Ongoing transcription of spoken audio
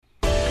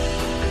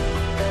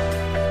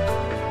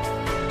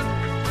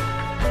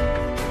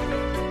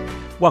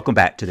Welcome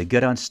back to the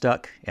Get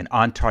Unstuck and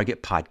On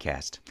Target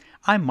podcast.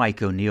 I'm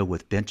Mike O'Neill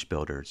with Bench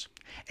Builders,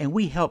 and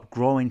we help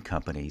growing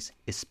companies,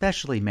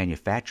 especially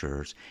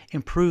manufacturers,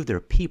 improve their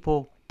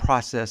people,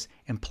 process,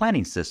 and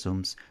planning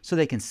systems so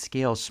they can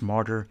scale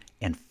smarter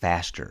and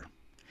faster.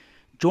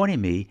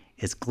 Joining me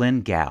is Glenn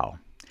Gao.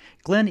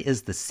 Glenn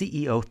is the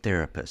CEO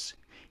therapist.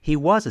 He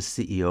was a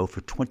CEO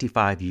for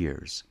 25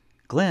 years.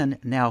 Glenn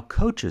now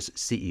coaches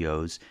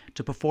CEOs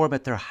to perform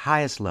at their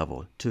highest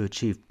level to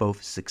achieve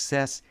both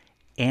success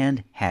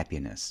and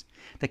happiness.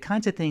 The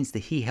kinds of things that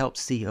he helps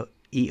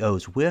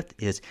CEOs with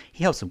is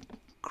he helps them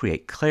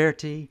create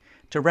clarity,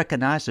 to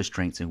recognize their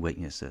strengths and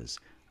weaknesses,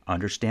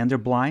 understand their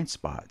blind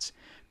spots,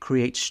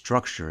 create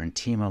structure and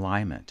team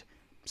alignment,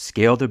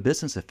 scale their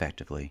business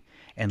effectively,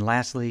 and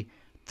lastly,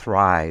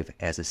 thrive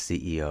as a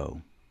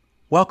CEO.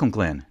 Welcome,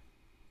 Glenn.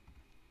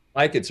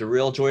 Mike, it's a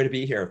real joy to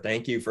be here.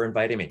 Thank you for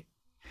inviting me.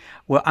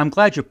 Well, I'm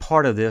glad you're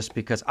part of this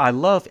because I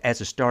love,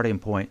 as a starting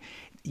point,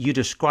 you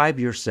describe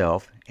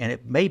yourself, and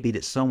it may be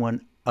that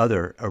someone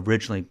other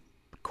originally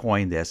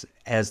coined this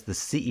as the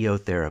CEO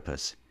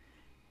therapist.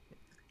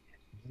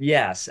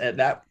 Yes,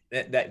 that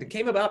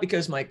came about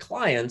because my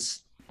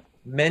clients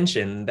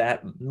mentioned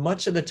that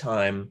much of the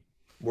time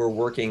we're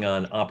working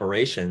on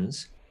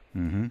operations,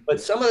 but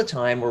some of the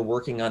time we're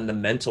working on the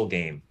mental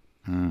game.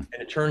 And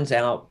it turns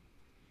out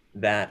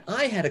that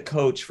I had a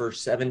coach for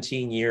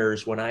 17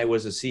 years when I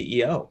was a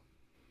CEO.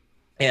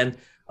 And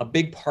a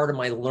big part of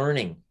my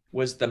learning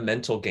was the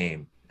mental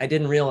game. I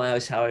didn't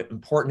realize how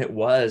important it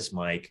was,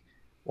 Mike,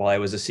 while I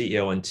was a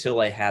CEO until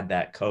I had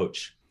that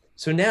coach.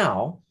 So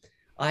now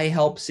I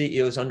help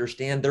CEOs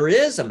understand there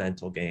is a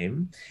mental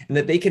game and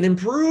that they can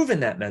improve in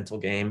that mental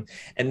game.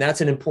 And that's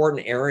an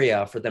important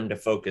area for them to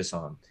focus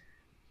on.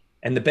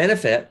 And the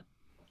benefit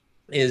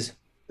is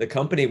the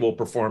company will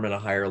perform at a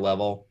higher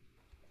level.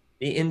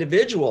 The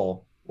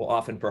individual will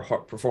often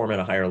perform at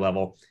a higher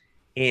level.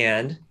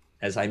 And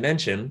as I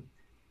mentioned,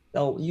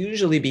 they'll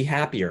usually be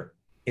happier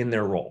in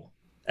their role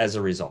as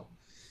a result.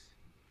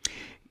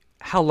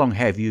 How long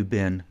have you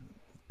been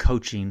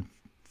coaching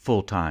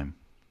full time?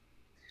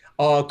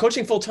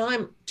 Coaching full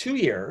time, 2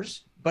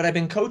 years, but I've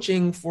been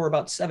coaching for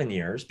about 7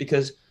 years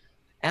because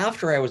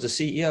after I was a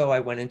CEO,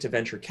 I went into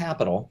venture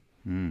capital,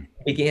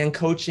 began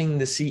coaching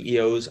the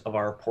CEOs of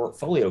our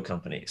portfolio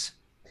companies.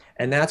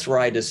 And that's where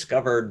I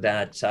discovered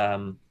that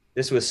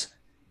this was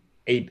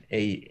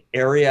a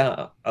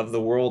area of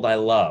the world I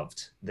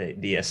loved,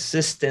 the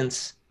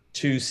assistance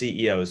to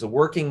CEOs, the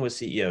working with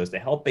CEOs, the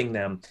helping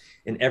them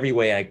in every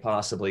way I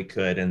possibly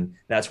could. And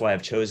that's why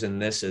I've chosen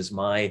this as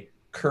my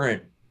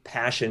current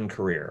passion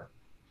career.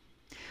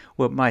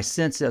 Well, my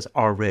sense is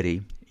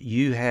already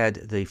you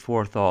had the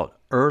forethought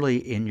early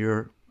in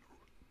your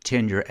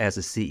tenure as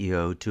a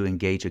CEO to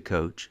engage a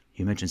coach.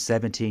 You mentioned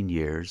 17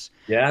 years,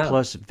 Yeah.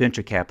 plus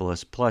venture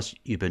capitalist, plus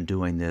you've been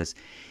doing this.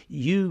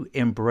 You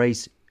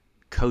embrace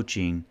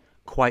coaching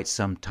quite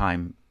some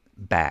time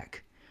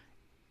back.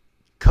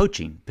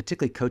 Coaching,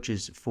 particularly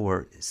coaches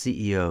for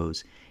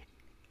CEOs,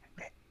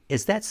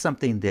 is that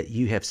something that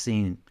you have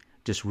seen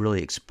just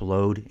really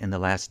explode in the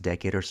last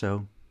decade or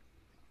so?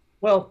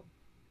 Well,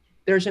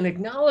 there's an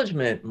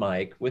acknowledgement,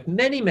 Mike, with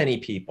many, many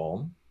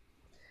people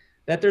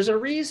that there's a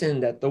reason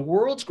that the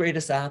world's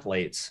greatest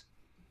athletes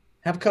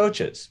have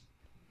coaches.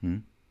 Hmm?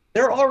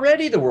 They're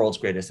already the world's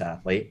greatest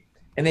athlete,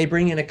 and they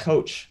bring in a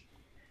coach.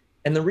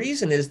 And the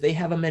reason is they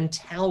have a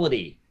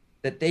mentality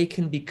that they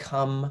can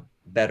become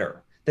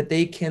better, that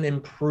they can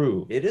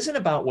improve. It isn't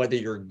about whether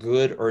you're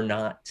good or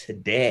not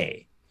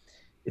today.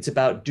 It's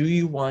about, do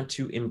you want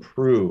to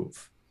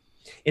improve?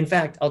 In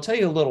fact, I'll tell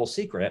you a little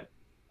secret.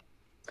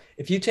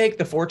 If you take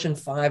the Fortune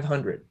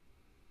 500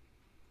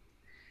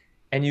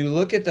 and you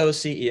look at those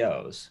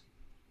CEOs,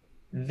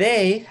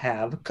 they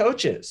have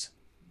coaches.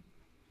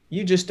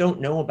 You just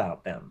don't know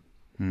about them.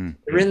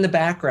 They're in the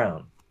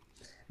background.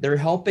 They're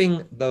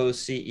helping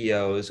those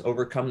CEOs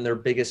overcome their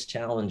biggest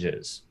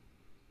challenges.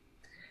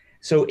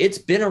 So it's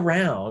been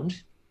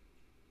around,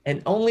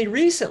 and only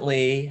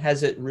recently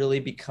has it really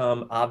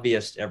become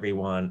obvious to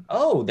everyone,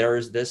 oh,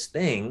 there's this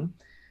thing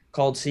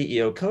called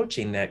CEO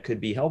coaching that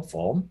could be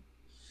helpful.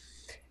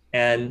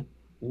 And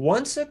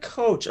once a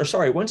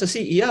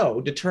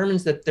CEO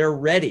determines that they're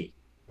ready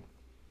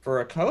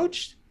for a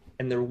coach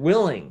and they're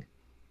willing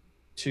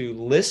to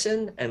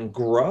listen and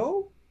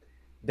grow,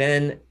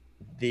 then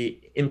the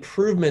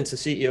improvements a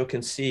CEO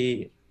can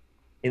see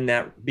in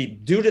that be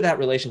due to that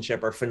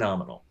relationship are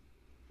phenomenal.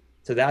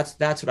 So that's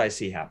what I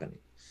see happening.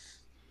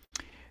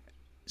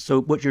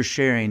 So what you're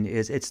sharing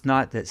is it's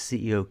not that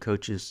CEO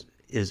coaches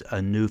is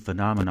a new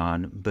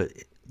phenomenon, but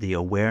the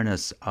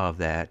awareness of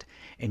that.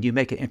 And you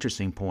make an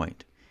interesting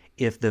point.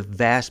 If the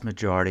vast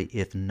majority,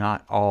 if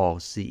not all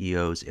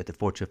CEOs at the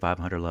Fortune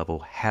 500 level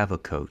have a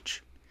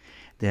coach,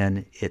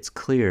 then it's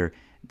clear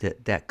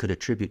that that could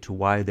attribute to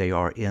why they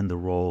are in the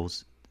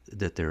roles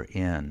that they're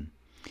in.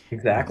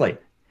 Exactly.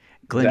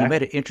 Glenn, you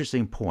made an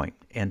interesting point,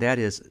 and that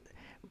is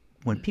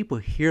when people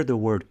hear the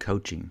word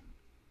coaching,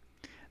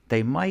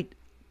 they might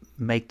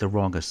make the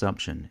wrong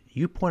assumption.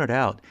 You pointed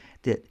out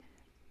that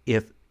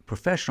if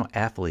professional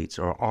athletes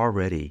are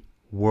already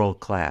world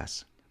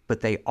class,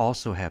 but they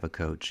also have a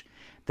coach.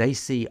 They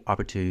see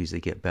opportunities to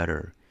get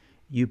better.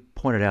 You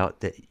pointed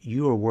out that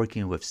you are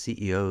working with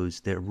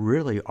CEOs that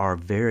really are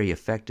very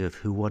effective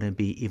who want to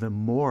be even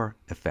more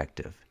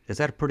effective. Is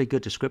that a pretty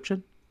good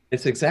description?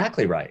 It's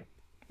exactly right.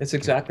 It's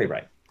exactly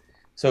right.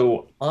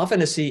 So often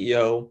a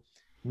CEO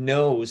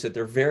knows that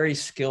they're very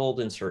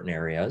skilled in certain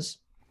areas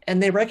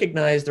and they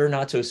recognize they're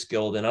not so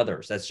skilled in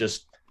others. That's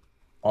just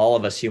all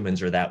of us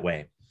humans are that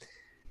way.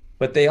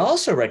 But they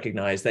also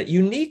recognize that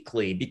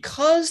uniquely,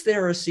 because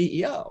they're a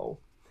CEO,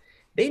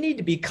 they need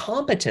to be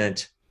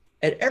competent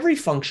at every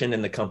function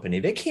in the company.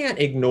 They can't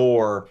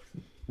ignore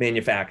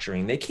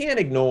manufacturing. They can't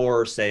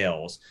ignore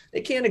sales. They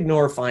can't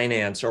ignore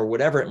finance or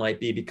whatever it might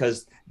be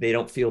because they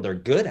don't feel they're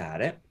good at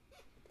it.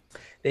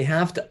 They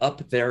have to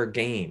up their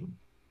game.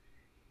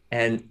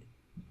 And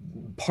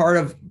part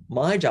of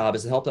my job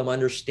is to help them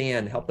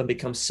understand, help them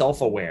become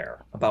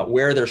self-aware about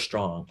where they're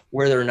strong,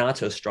 where they're not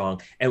so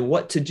strong, and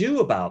what to do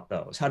about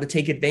those, how to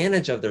take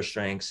advantage of their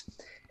strengths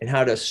and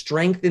how to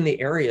strengthen the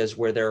areas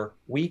where they're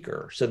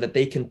weaker so that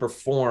they can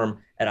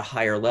perform at a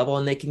higher level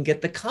and they can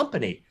get the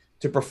company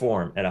to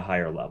perform at a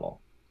higher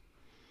level.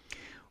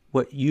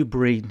 What you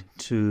bring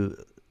to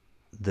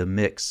the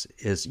mix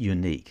is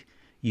unique.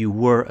 You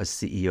were a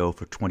CEO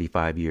for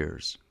 25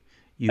 years.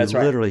 You That's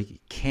right.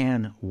 literally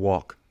can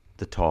walk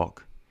the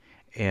talk.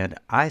 And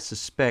I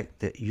suspect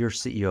that your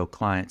CEO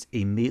clients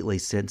immediately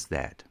sense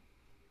that.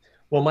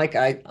 Well, Mike,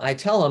 I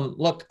tell them,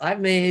 look, I've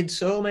made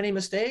so many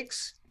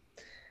mistakes.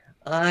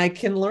 I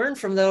can learn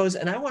from those,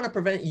 and I want to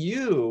prevent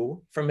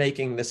you from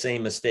making the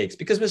same mistakes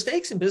because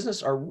mistakes in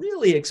business are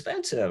really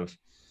expensive.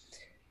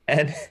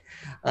 And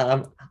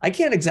I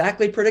can't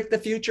exactly predict the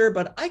future,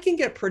 but I can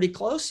get pretty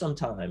close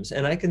sometimes.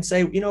 And I can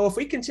say, if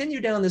we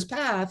continue down this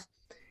path,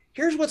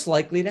 here's what's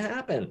likely to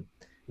happen.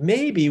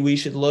 Maybe we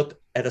should look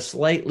at a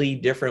slightly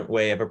different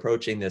way of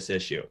approaching this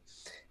issue.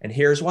 And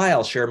here's why.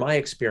 I'll share my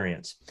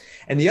experience.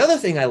 And the other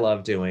thing I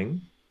love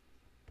doing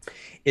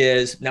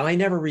is, now I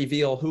never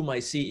reveal who my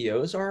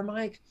CEOs are,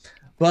 Mike,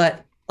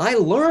 but I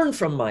learn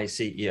from my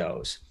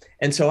CEOs.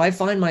 And so I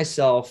find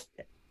myself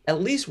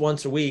at least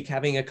once a week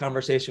having a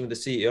conversation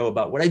with the CEO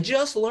about what I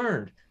just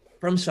learned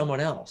from someone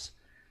else.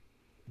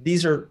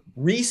 These are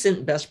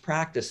recent best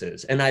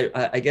practices, and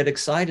I get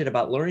excited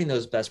about learning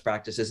those best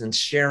practices and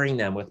sharing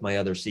them with my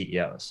other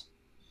CEOs.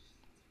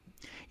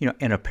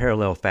 In a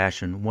parallel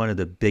fashion, one of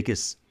the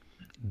biggest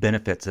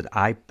benefits that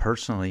I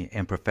personally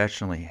and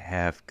professionally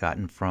have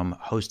gotten from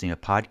hosting a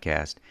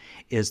podcast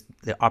is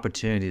the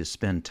opportunity to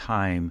spend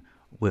time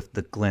with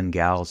the Glenn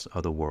Gals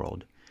of the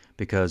world,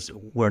 because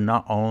we're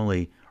not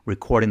only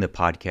recording the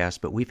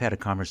podcast, but we've had a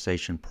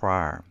conversation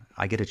prior.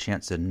 I get a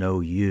chance to know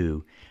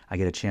you. I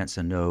get a chance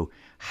to know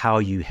how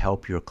you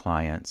help your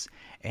clients.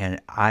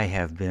 And I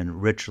have been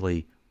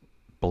richly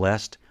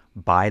blessed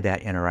by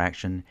that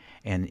interaction.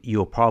 And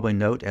you'll probably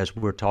note as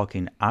we're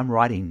talking, I'm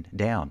writing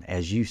down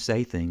as you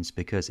say things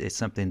because it's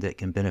something that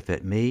can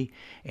benefit me.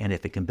 And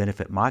if it can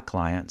benefit my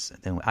clients,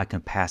 then I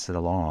can pass it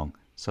along.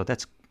 So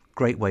that's a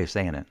great way of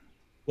saying it.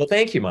 Well,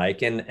 thank you,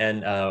 Mike.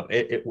 And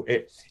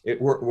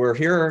we're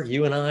here,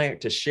 you and I,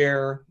 to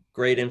share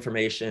great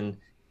information,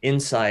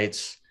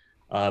 insights,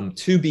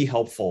 to be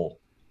helpful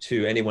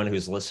to anyone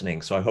who's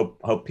listening. So I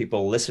hope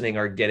people listening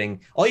are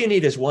getting, all you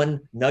need is one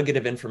nugget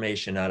of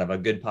information out of a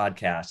good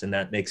podcast, and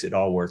that makes it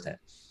all worth it.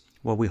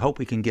 Well, we hope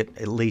we can get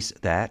at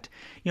least that.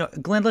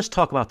 Glenn, let's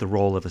talk about the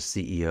role of a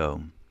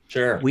CEO.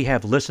 Sure. We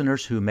have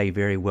listeners who may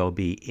very well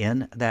be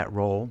in that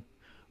role.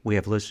 We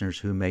have listeners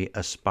who may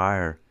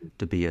aspire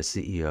to be a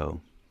CEO.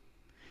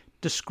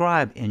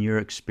 Describe, in your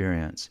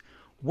experience,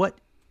 what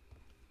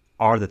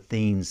are the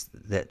things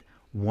that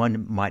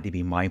one might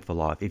be mindful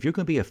of? If you're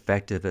going to be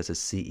effective as a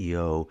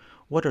CEO,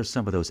 what are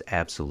some of those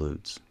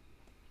absolutes?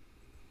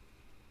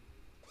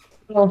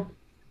 Well,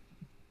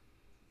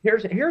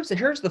 here's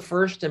the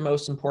first and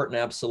most important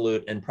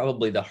absolute, and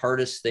probably the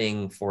hardest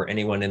thing for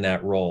anyone in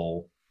that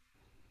role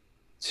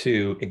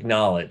to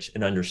acknowledge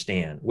and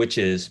understand, which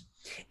is,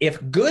 if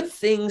good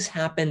things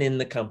happen in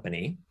the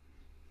company,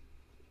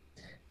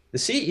 the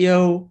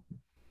CEO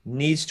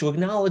needs to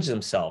acknowledge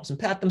themselves and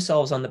pat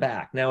themselves on the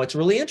back. Now, it's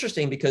really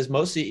interesting because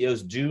most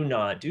CEOs do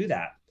not do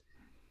that.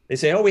 They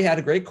say, oh, we had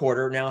a great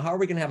quarter. Now, how are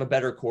we going to have a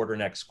better quarter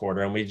next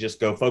quarter? And we just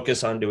go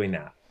focus on doing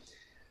that.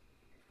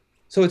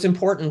 So it's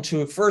important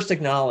to first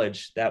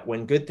acknowledge that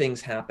when good things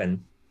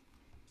happen,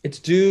 it's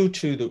due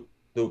to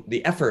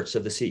the efforts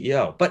of the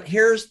CEO. But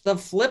here's the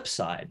flip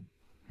side.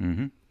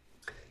 Mm-hmm.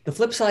 The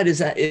flip side is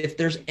that if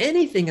there's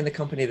anything in the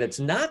company that's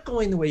not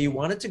going the way you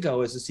want it to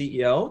go as a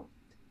CEO,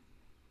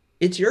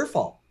 it's your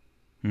fault.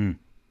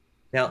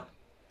 Now,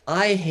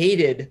 I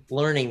hated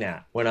learning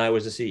that when I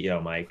was a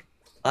CEO, Mike.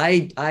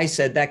 I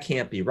said, that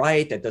can't be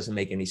right. That doesn't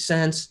make any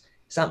sense.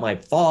 It's not my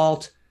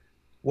fault.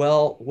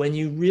 Well, when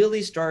you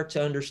really start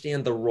to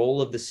understand the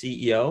role of the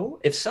CEO,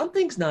 if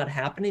something's not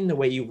happening the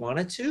way you want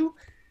it to,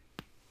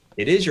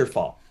 it is your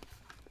fault.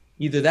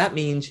 Either that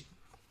means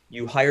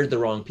you hired the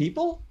wrong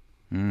people,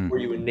 or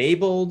you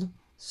enabled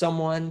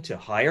someone to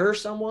hire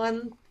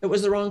someone that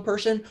was the wrong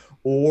person,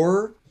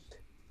 or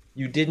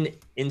you didn't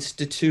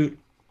institute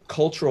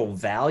cultural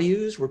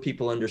values where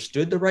people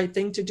understood the right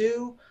thing to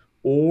do,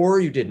 or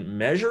you didn't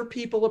measure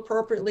people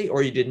appropriately,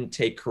 or you didn't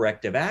take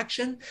corrective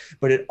action.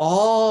 But it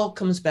all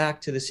comes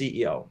back to the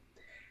CEO.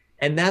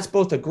 And that's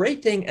both a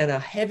great thing and a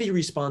heavy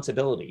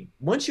responsibility.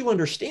 Once you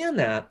understand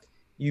that,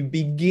 you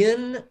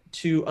begin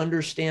to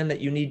understand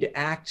that you need to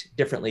act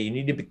differently. You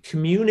need to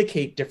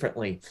communicate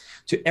differently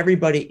to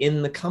everybody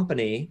in the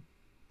company,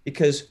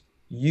 because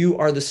you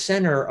are the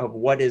center of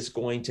what is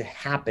going to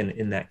happen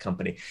in that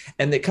company.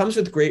 And it comes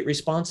with great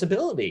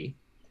responsibility,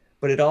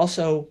 but it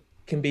also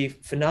can be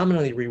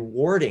phenomenally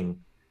rewarding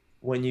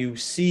when you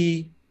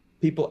see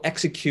people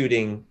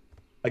executing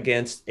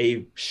against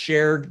a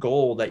shared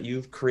goal that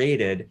you've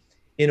created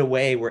in a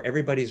way where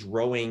everybody's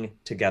rowing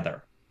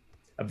together.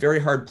 A very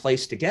hard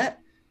place to get,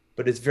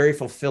 but it's very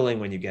fulfilling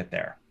when you get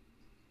there.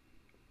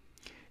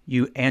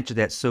 You answered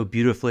that so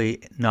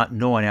beautifully, not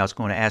knowing I was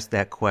going to ask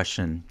that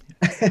question.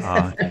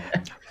 Uh,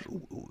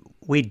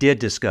 we did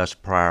discuss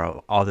prior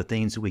all the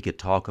things that we could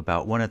talk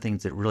about. One of the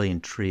things that really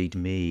intrigued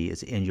me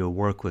is in your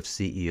work with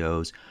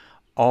CEOs,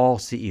 all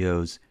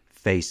CEOs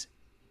face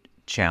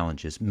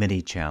challenges,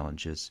 many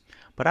challenges.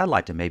 But I'd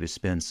like to maybe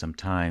spend some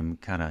time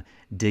kind of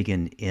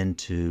digging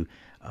into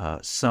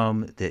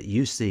some that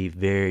you see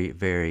very,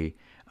 very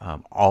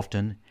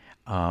often.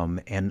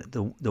 And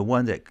the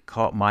one that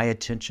caught my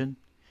attention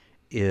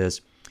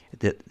is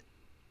that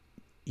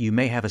you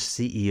may have a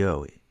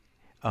CEO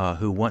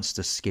who wants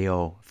to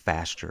scale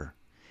faster.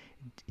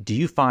 Do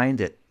you find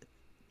that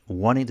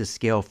wanting to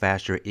scale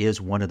faster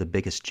is one of the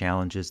biggest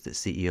challenges that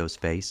CEOs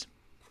face?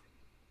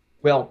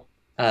 Well,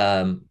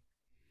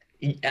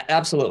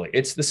 absolutely.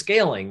 It's the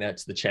scaling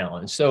that's the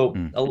challenge. So,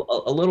 Mm,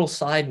 a little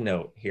side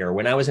note here: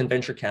 when I was in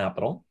venture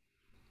capital,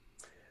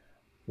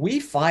 we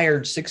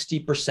fired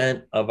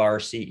 60% of our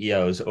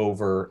CEOs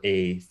over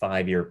a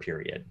 5-year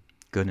period.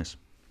 goodness.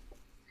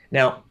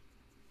 Now,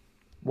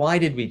 why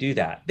did we do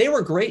that? They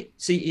were great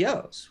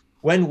CEOs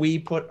when we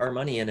put our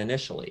money in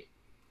initially.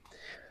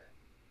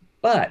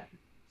 But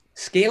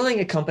scaling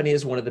a company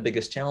is one of the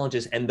biggest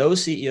challenges, and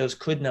those CEOs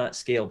could not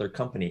scale their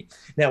company.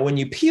 Now, when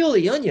you peel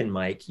the onion,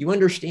 Mike, you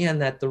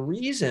understand that the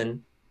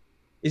reason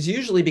is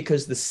usually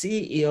because the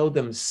CEO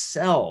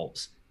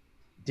themselves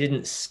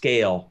didn't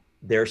scale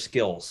their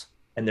skills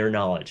and their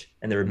knowledge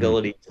and their Mm,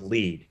 ability to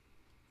lead.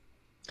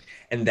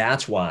 And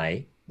that's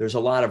why there's a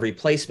lot of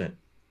replacement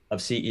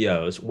of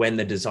CEOs when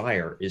the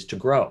desire is to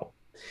grow.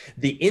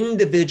 The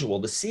individual,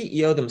 the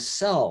CEO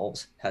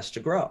themselves, has to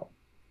grow.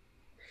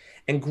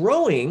 And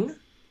growing,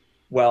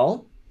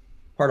 well,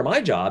 part of my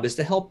job is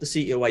to help the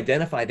CEO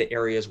identify the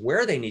areas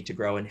where they need to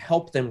grow and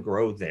help them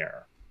grow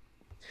there.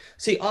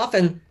 See,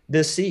 often the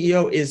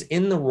CEO is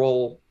in the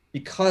role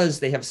because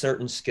they have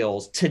certain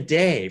skills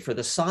today, for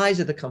the size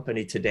of the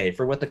company today,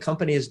 for what the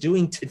company is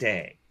doing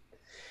today.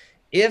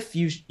 If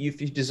you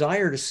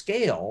desire to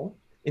scale,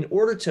 in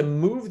order to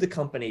move the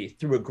company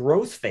through a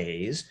growth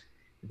phase,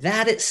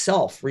 that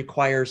itself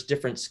requires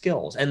different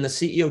skills. And the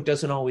CEO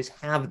doesn't always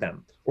have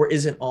them, or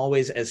isn't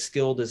always as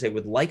skilled as they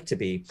would like to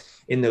be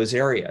in those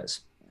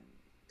areas.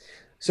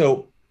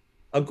 So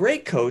a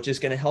great coach is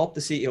going to help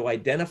the CEO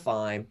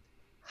identify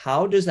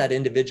how does that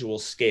individual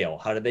scale?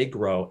 How do they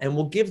grow? And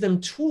we'll give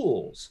them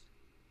tools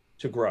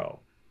to grow.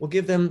 We'll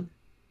give them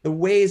the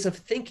ways of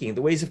thinking,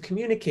 the ways of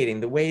communicating,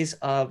 the ways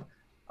of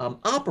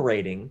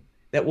operating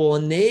that will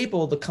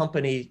enable the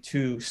company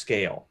to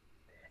scale.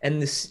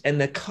 And the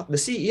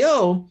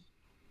CEO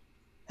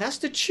has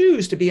to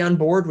choose to be on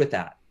board with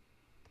that.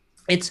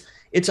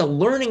 It's a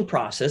learning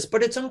process,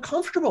 but it's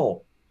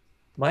uncomfortable,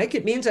 Mike.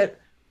 It means that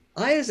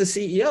I, as a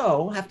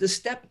CEO, have to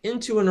step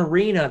into an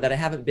arena that I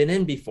haven't been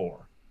in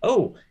before.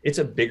 Oh, it's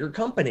a bigger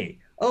company.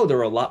 Oh, there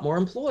are a lot more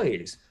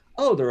employees.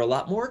 Oh, there are a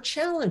lot more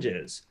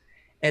challenges.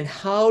 And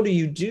how do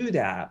you do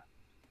that?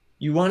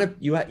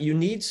 You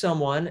need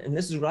someone, and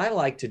this is what I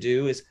like to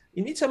do, is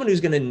you need someone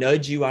who's going to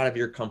nudge you out of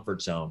your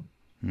comfort zone.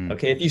 mm.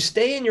 Okay, if you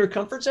stay in your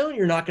comfort zone,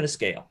 you're not going to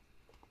scale.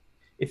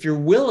 If you're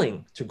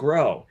willing to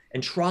grow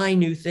and try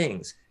new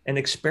things and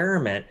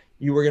experiment,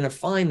 you are going to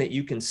find that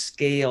you can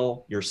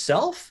scale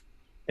yourself,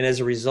 and as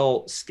a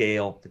result,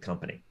 scale the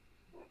company.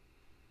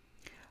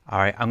 All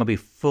right, I'm going to be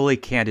fully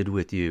candid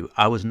with you.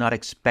 I was not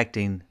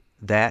expecting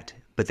that,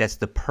 but that's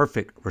the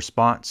perfect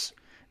response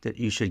that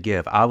you should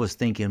give. I was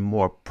thinking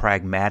more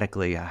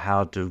pragmatically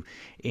how to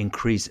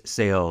increase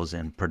sales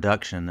and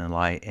production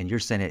and you're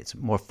saying it's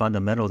more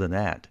fundamental than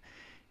that.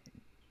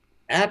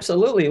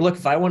 Absolutely. Look,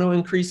 if I want to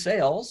increase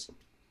sales,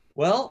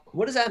 well,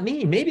 what does that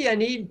mean? Maybe I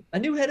need a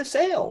new head of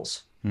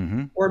sales,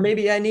 Mm-hmm. or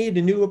maybe I need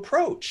a new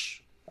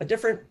approach, a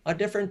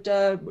different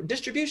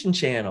distribution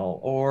channel,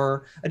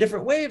 or a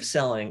different way of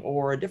selling,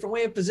 or a different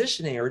way of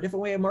positioning, or a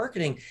different way of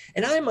marketing.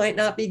 And I might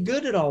not be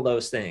good at all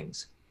those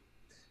things.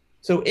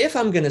 So if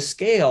I'm going to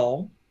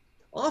scale,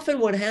 often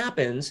what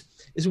happens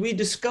is we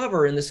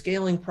discover in the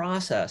scaling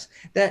process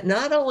that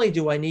not only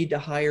do I need to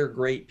hire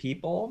great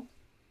people,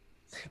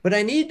 but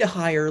I need to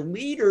hire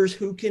leaders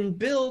who can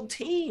build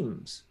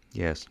teams.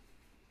 Yes.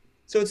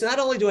 So it's not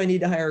only do I need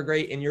to hire a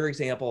great, in your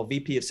example,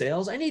 VP of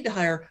sales, I need to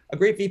hire a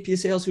great VP of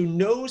sales who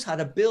knows how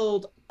to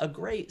build a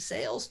great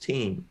sales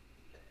team.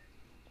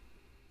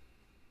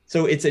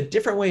 So it's a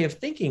different way of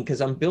thinking because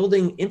I'm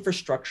building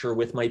infrastructure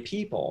with my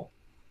people.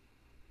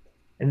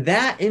 And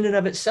that in and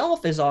of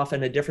itself is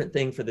often a different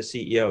thing for the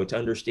CEO to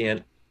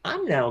understand.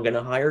 I'm now going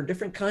to hire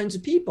different kinds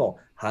of people.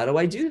 How do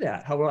I do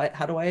that? How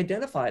do I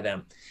identify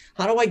them?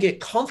 How do I get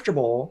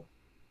comfortable,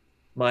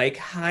 Mike,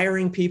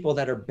 hiring people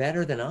that are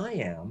better than I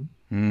am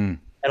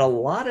at a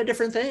lot of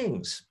different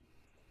things?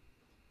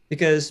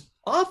 Because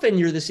often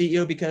you're the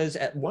CEO because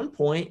at one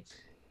point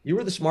you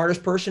were the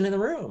smartest person in the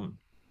room.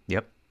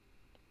 Yep.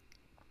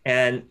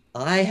 And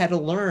I had to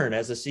learn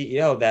as a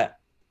CEO that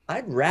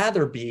I'd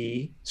rather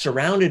be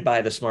surrounded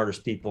by the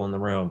smartest people in the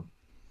room.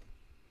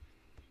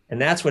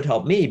 And that's what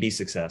helped me be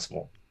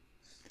successful.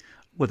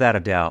 Without a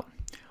doubt.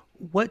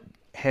 What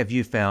have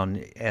you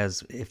found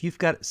as if you've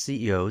got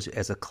CEOs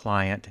as a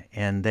client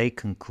and they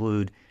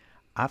conclude,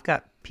 I've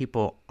got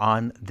people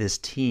on this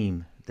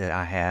team that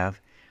I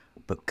have,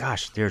 but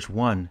gosh, there's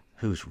one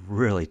who's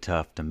really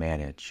tough to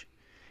manage.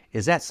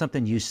 Is that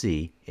something you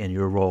see in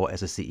your role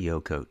as a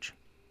CEO coach?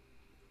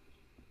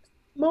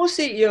 Most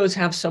CEOs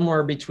have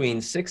somewhere between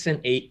 6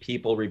 and 8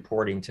 people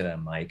reporting to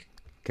them, Mike.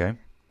 Okay.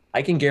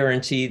 I can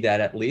guarantee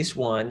that at least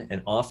one,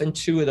 and often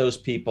 2 of those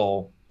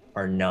people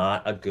are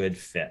not a good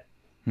fit.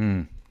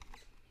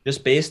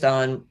 Just based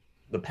on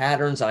the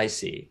patterns I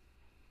see.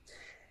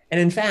 And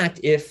in fact,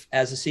 if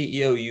as a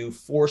CEO, you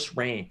force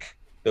rank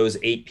those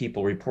 8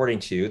 people reporting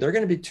to you, there are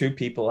going to be 2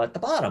 people at the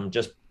bottom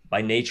just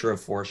by nature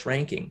of force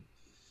ranking.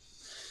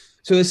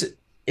 So it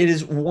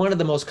is one of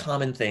the most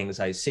common things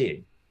I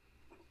see.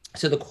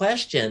 So the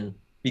question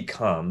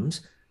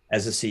becomes,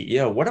 as a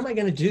CEO, what am I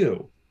going to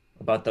do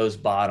about those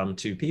bottom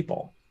 2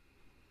 people?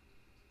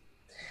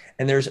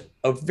 And there's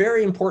a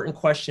very important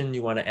question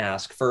you want to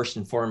ask first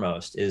and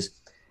foremost is,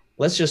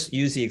 let's just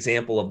use the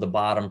example of the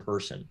bottom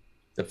person.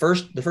 The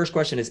first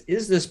question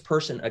is this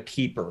person a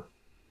keeper?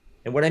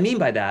 And what I mean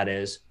by that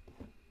is,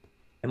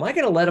 am I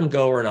going to let them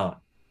go or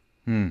not?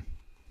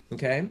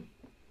 Okay.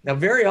 Now,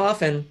 very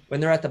often when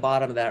they're at the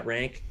bottom of that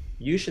rank,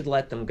 you should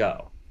let them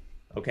go.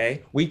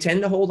 Okay. We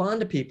tend to hold on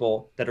to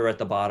people that are at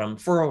the bottom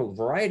for a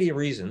variety of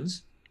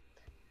reasons.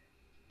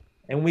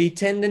 And we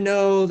tend to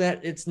know that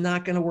it's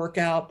not going to work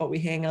out, but we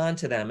hang on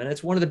to them. And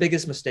it's one of the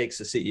biggest mistakes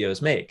the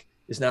CEOs make,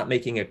 is not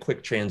making a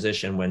quick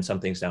transition when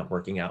something's not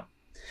working out.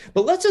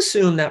 But let's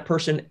assume that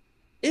person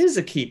is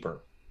a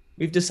keeper.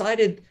 We've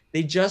decided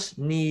they just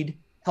need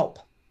help.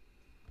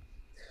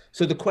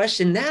 So the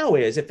question now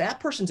is, if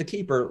that person's a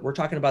keeper, we're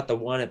talking about the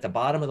one at the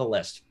bottom of the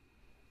list.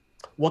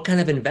 What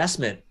kind of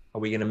investment are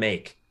we going to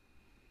make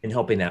in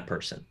helping that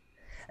person?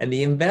 And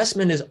the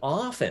investment is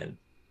often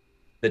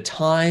the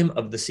time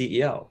of the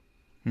CEO.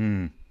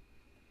 And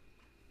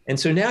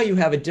so now you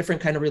have a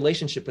different kind of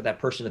relationship with that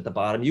person at the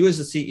bottom. You as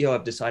the CEO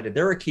have decided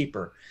they're a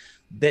keeper,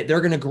 that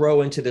they're going to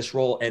grow into this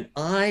role. And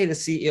I, the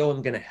CEO,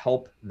 am going to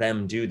help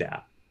them do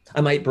that. I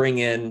might bring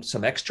in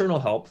some external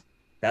help.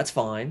 That's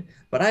fine.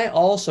 But I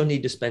also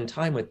need to spend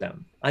time with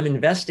them. I'm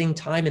investing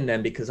time in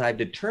them because I've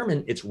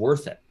determined it's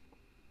worth it.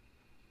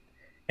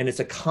 And it's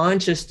a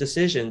conscious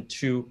decision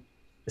to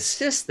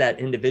assist that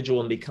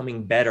individual in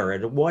becoming better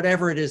at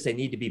whatever it is they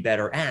need to be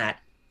better at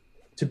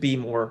to be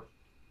more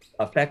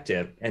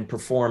effective and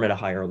perform at a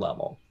higher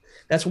level.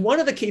 That's one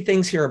of the key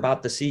things here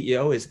about the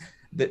CEO is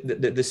the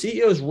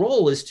CEO's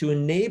role is to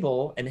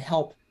enable and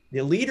help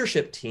the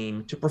leadership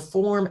team to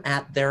perform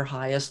at their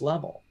highest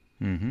level.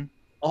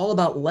 All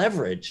about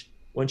leverage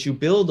once you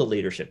build a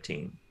leadership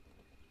team.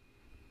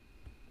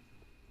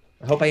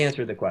 I hope I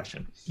answered the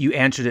question. You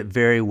answered it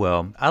very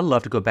well. I'd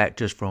love to go back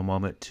just for a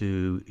moment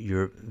to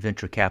your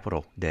venture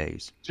capital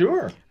days.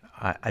 Sure.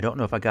 I don't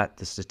know if I got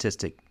the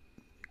statistic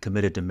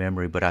committed to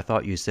memory, but I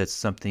thought you said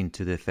something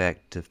to the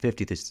effect of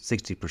 50 to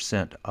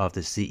 60% of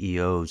the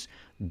CEOs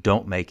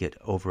don't make it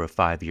over a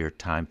 5-year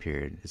time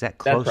period. Is that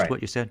close to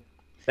what you said?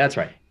 That's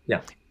right.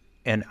 Yeah.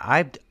 And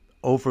I've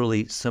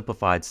overly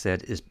simplified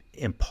said is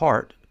in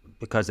part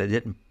because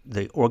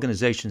the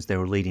organizations they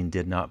were leading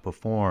did not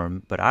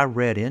perform, but I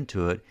read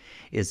into it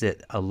is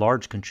that a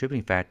large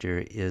contributing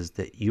factor is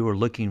that you were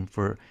looking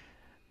for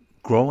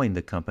growing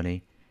the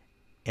company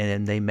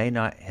and they may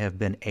not have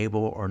been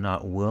able or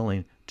not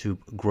willing to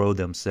grow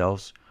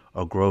themselves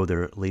or grow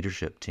their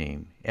leadership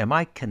team. Am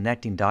I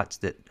connecting dots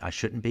that I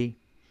shouldn't be?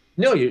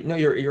 No,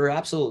 you're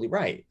absolutely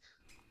right.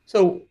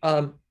 So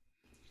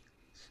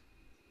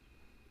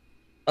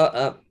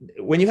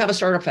when you have a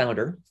startup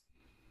founder,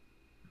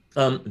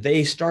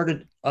 they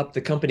started up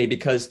the company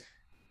because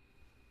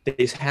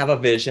they have a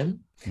vision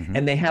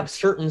and they have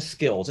certain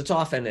skills. It's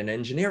often an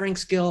engineering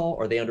skill,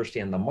 or they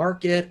understand the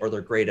market, or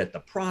they're great at the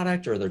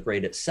product, or they're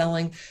great at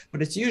selling,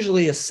 but it's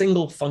usually a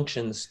single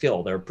function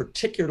skill they're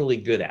particularly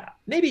good at,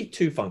 maybe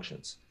 2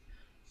 functions.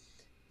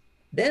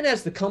 Then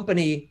as the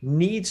company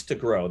needs to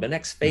grow, the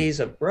next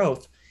phase of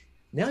growth,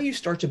 now you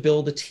start to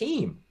build a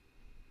team.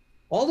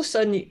 All of a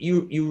sudden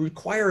you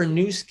require a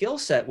new skill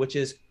set, which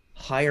is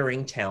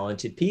hiring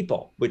talented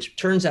people, which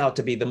turns out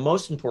to be the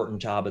most important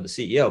job of the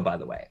CEO, by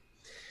the way.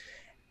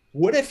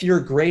 What if you're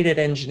great at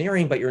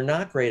engineering, but you're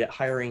not great at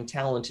hiring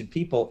talented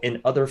people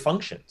in other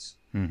functions?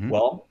 Mm-hmm.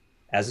 Well,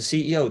 as a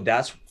CEO,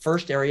 that's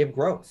first area of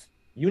growth.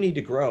 You need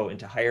to grow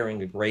into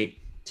hiring a great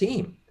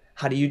team.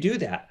 How do you do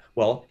that?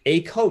 Well,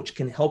 a coach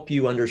can help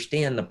you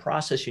understand the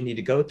process you need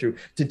to go through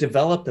to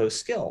develop those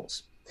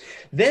skills.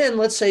 Then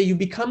let's say you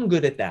become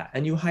good at that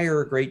and you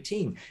hire a great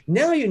team.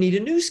 Now you need a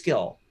new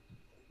skill,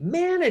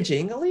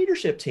 managing a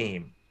leadership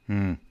team.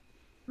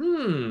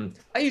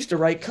 I used to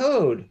write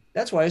code.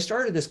 That's why I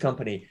started this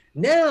company.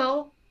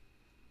 Now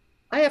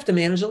I have to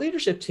manage a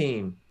leadership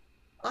team.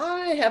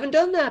 I haven't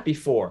done that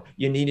before.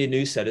 You need a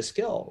new set of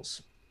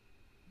skills.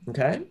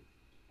 Okay.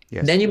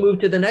 Yes. Then you move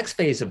to the next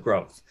phase of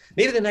growth.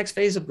 Maybe the next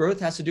phase of growth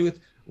has to do with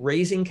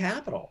raising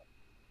capital.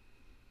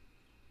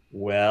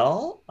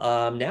 Well,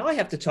 now I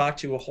have to talk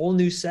to a whole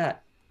new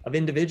set of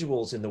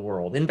individuals in the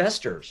world,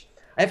 investors.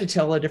 I have to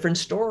tell a different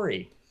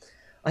story.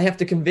 I have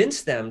to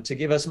convince them to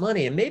give us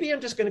money. And maybe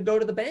I'm just going to go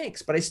to the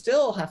banks, but I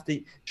still have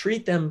to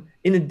treat them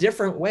in a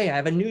different way. I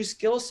have a new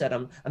skill set.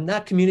 I'm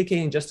not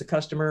communicating just to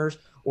customers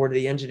or to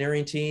the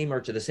engineering team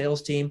or to the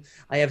sales team.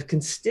 I have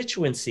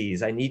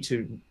constituencies I need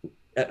to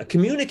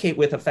communicate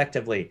with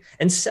effectively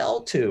and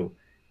sell to.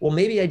 Well,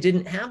 maybe I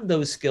didn't have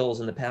those skills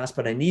in the past,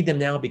 but I need them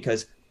now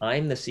because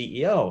I'm the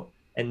CEO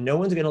and no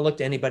one's going to look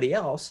to anybody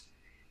else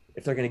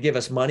if they're going to give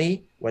us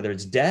money, whether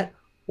it's debt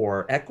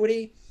or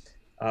equity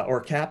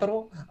or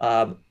capital.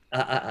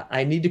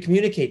 I need to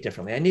communicate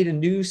differently. I need a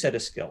new set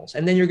of skills.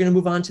 And then you're going to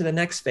move on to the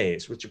next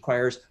phase, which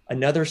requires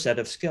another set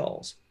of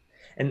skills.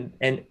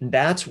 And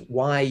that's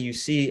why you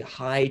see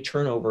high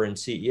turnover in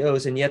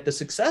CEOs. And yet the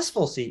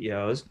successful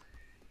CEOs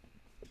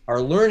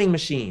are learning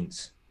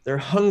machines. They're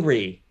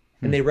hungry.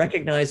 And they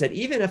recognize that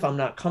even if I'm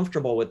not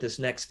comfortable with this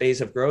next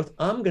phase of growth,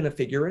 I'm going to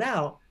figure it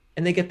out.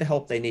 And they get the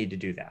help they need to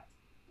do that.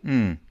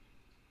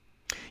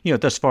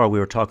 Thus far we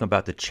were talking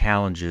about the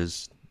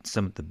challenges,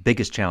 some of the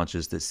biggest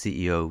challenges that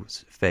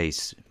CEOs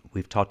face.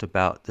 We've talked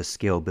about the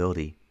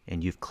scalability,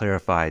 and you've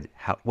clarified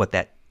what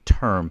that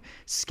term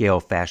scale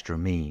faster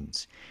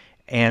means.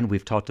 And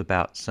we've talked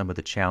about some of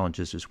the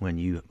challenges is when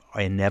you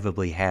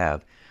inevitably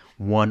have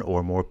one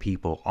or more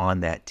people on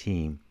that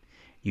team.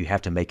 You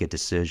have to make a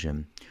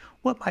decision.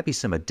 What might be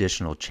some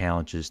additional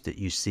challenges that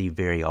you see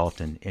very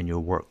often in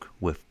your work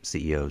with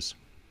CEOs?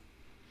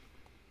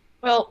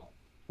 Well,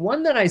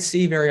 one that I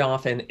see very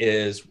often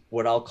is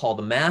what I'll call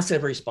the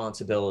massive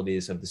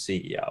responsibilities of the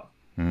CEO.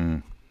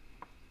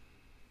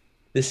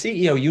 The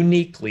CEO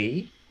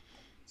uniquely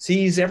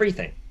sees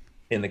everything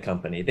in the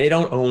company. They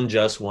don't own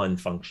just one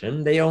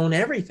function. They own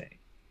everything.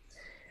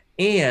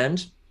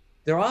 And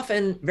they're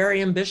often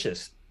very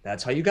ambitious.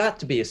 That's how you got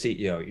to be a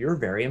CEO. You're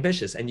very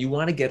ambitious and you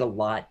want to get a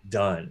lot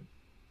done.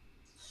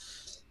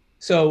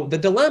 So the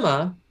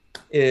dilemma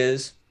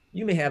is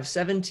you may have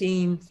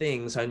 17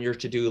 things on your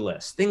to-do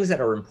list, things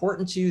that are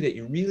important to you that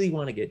you really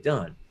want to get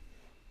done.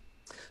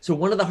 So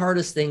one of the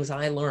hardest things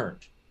I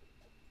learned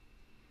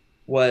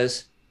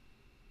was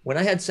when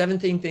I had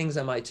 17 things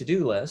on my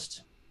to-do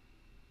list,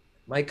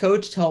 my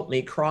coach helped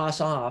me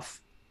cross off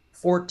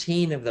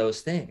 14 of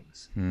those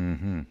things.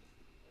 Man,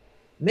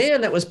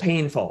 that was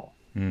painful.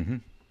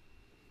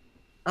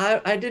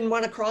 I didn't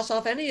want to cross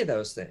off any of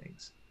those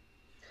things.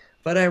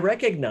 But I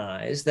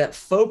recognized that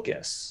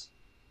focus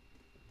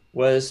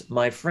was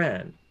my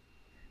friend,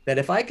 that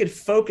if I could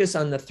focus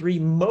on the three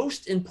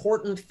most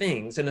important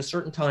things in a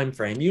certain time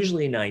frame,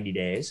 usually 90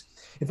 days,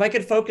 if I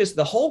could focus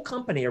the whole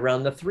company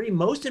around the three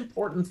most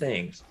important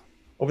things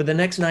over the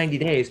next 90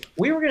 days,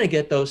 we were going to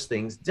get those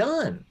things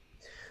done.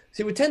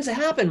 See, what tends to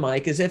happen,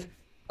 Mike, is if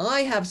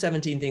I have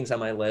 17 things on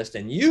my list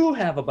and you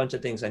have a bunch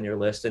of things on your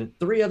list and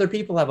three other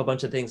people have a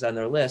bunch of things on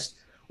their list,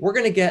 we're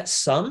going to get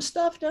some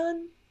stuff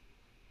done,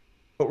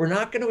 but we're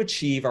not going to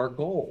achieve our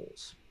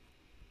goals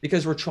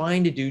because we're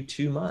trying to do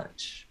too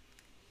much.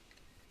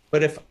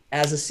 But if,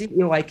 as a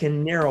CEO, I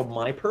can narrow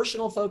my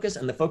personal focus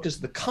and the focus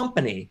of the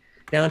company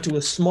down to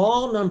a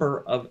small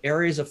number of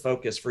areas of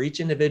focus for each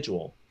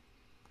individual,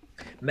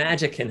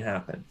 magic can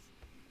happen.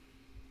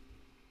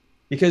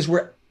 Because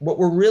what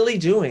we're really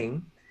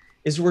doing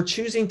is we're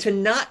choosing to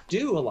not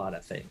do a lot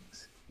of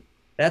things.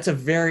 That's a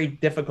very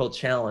difficult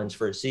challenge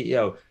for a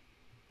CEO.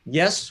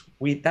 Yes,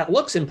 that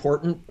looks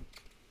important,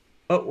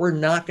 but we're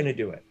not going to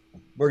do it.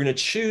 We're going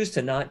to choose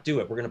to not do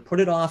it. We're going to put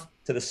it off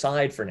to the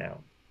side for now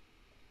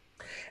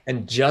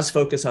and just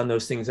focus on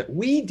those things that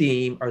we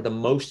deem are the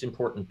most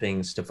important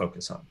things to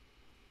focus on.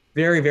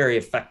 Very, very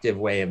effective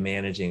way of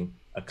managing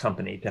a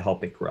company to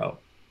help it grow.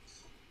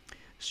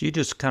 So you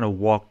just kind of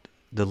walked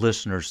the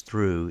listeners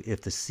through,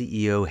 if the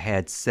CEO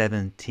had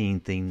 17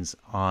 things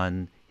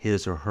on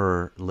his or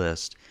her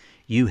list,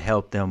 you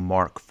helped them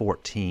mark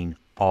 14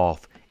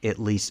 off, at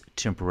least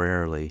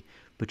temporarily.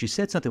 But you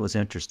said something was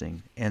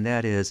interesting, and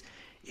that is,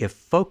 if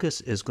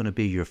focus is going to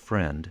be your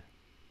friend,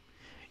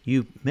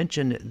 you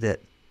mentioned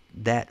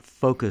that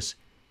focus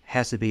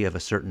has to be of a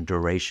certain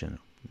duration.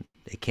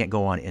 It can't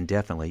go on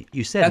indefinitely.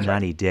 You said That's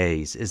 90 right.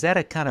 days. Is that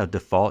a kind of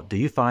default? Do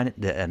you find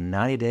that a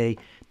 90-day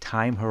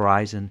time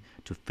horizon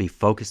to be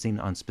focusing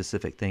on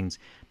specific things.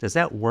 Does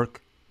that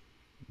work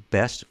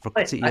best for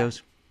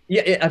CEOs?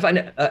 Yeah, I find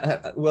it,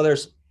 well,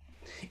 there's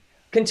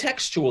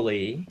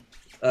contextually,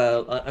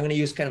 I'm going to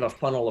use kind of a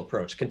funnel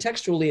approach.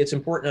 Contextually, it's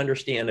important to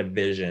understand a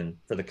vision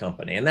for the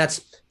company, and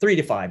that's 3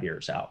 to 5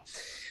 years out.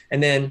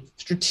 And then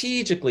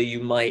strategically, you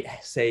might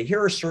say, here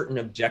are certain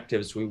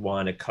objectives we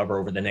want to cover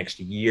over the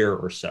next year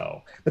or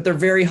so, but they're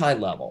very high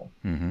level.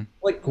 Mm-hmm.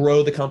 Like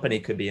grow the company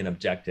could be an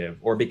objective,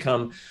 or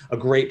become a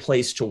great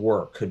place to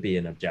work could be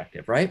an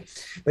objective, right?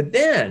 But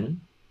then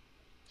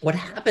what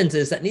happens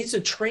is that needs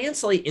to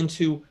translate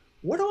into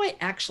what do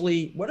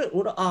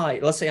I,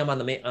 let's say I'm on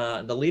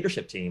the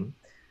leadership team.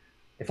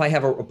 If I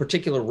have a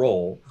particular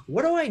role,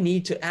 what do I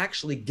need to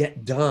actually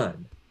get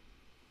done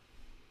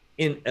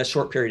in a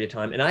short period of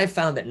time? And I've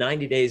found that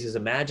 90 days is a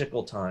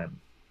magical time,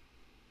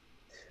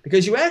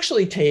 because you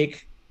actually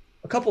take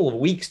a couple of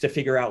weeks to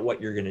figure out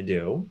what you're going to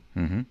do.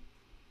 Mm-hmm.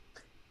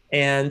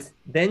 And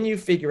then you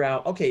figure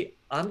out, okay,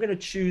 I'm going to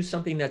choose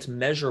something that's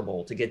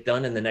measurable to get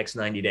done in the next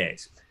 90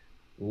 days.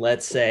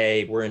 Let's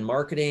say we're in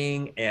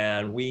marketing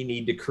and we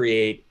need to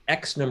create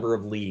X number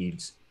of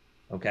leads.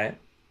 Okay.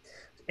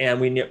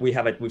 And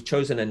we've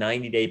chosen a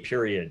 90-day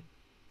period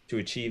to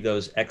achieve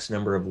those X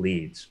number of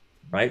leads,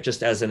 right?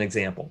 Just as an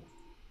example.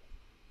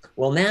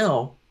 Well,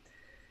 now,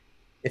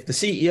 if the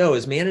CEO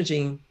is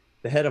managing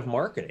the head of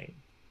marketing,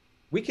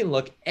 we can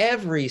look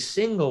every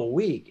single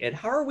week at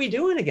how are we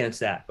doing against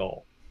that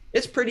goal.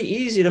 It's pretty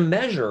easy to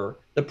measure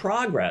the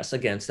progress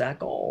against that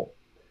goal.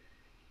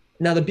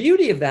 Now, the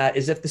beauty of that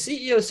is if the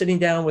CEO is sitting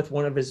down with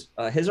one of his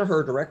or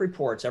her direct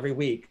reports every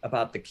week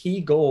about the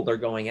key goal they're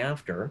going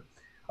after,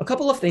 a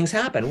couple of things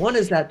happen. One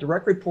is that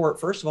direct report,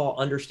 first of all,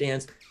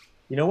 understands,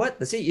 you know what,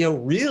 the CEO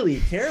really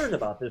cares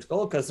about this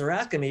goal because they're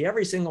asking me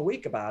every single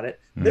week about it.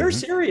 Mm-hmm. They're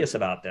serious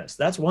about this.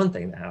 That's one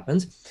thing that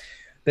happens.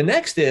 The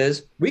next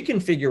is we can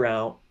figure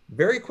out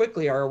very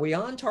quickly, are we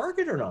on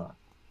target or not?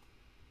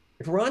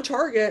 If we're on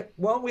target,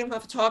 well, we don't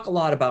have to talk a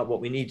lot about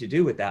what we need to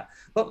do with that.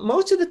 But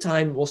most of the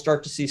time, we'll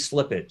start to see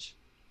slippage.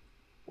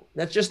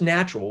 That's just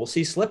natural. We'll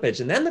see slippage.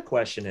 And then the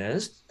question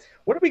is,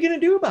 what are we going to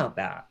do about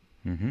that?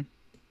 Mm-hmm.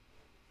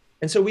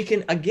 And so we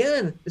can,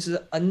 again, this is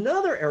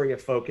another area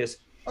of focus.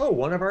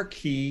 One of our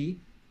key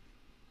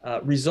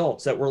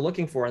results that we're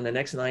looking for in the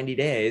next 90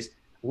 days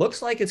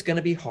looks like it's going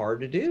to be hard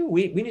to do.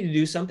 We need to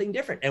do something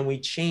different, and we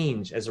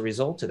change as a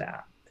result of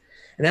that.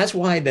 And that's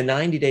why the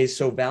 90 days is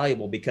so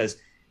valuable, because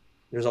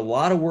there's a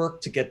lot of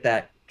work to get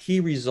that key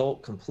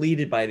result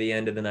completed by the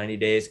end of the 90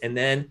 days. And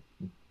then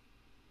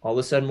all of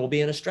a sudden we'll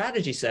be in a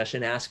strategy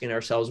session asking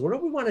ourselves, what do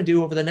we want to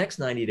do over the next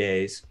 90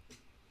 days?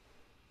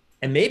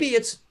 And maybe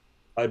it's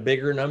a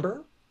bigger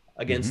number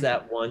against mm-hmm.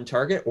 that one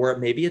target, or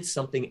maybe it's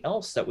something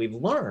else that we've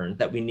learned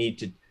that we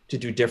need to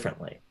do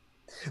differently.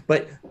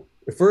 But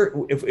if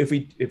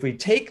we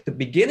take the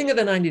beginning of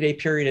the 90-day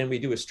period and we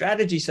do a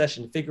strategy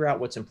session to figure out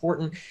what's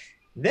important,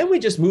 then we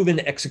just move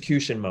into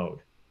execution mode.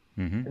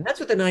 Mm-hmm. And that's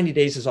what the 90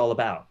 days is all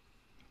about.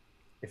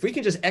 If we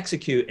can just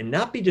execute and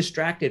not be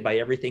distracted by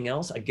everything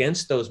else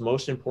against those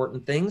most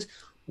important things,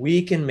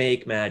 we can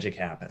make magic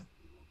happen.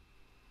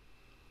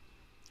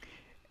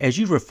 As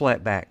you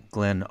reflect back,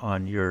 Glenn,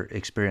 on your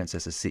experience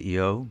as a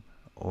CEO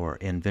or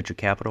in venture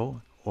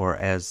capital or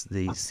as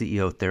the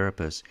CEO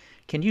therapist,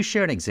 can you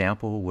share an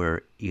example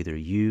where either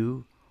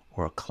you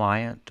or a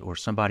client or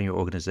somebody in your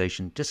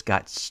organization just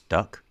got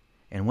stuck?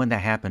 And when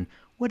that happened,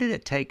 what did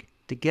it take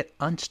to get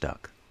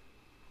unstuck?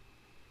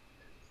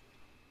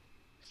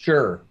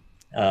 Sure.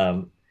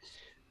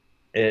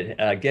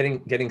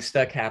 Getting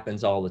stuck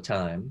happens all the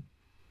time.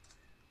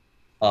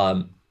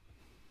 And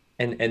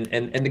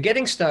the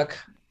getting stuck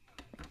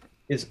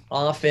is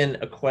often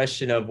a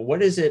question of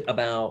what is it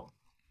about?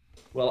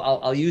 Well,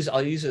 I'll use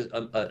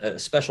a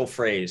special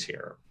phrase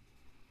here.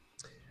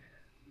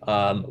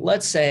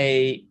 Let's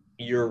say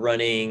you're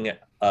running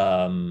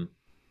the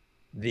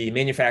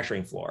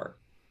manufacturing floor,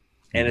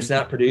 and it's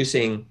not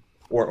producing,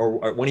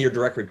 or one of your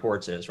direct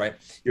reports is, right?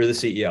 You're the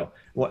CEO,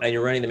 and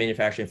you're running the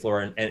manufacturing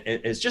floor, and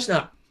it's just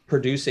not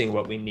producing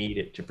what we need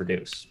it to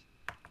produce.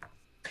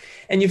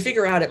 And you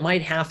figure out it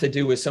might have to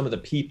do with some of the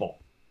people.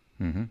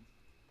 Mm-hmm.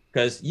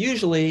 Because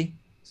usually,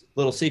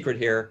 little secret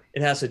here,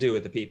 it has to do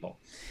with the people.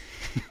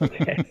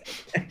 Okay.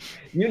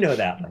 You know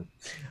that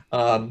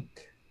one.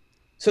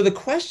 So the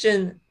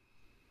question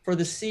for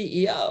the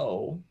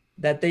CEO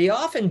that they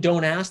often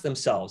don't ask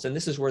themselves, and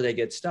this is where they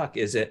get stuck,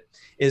 is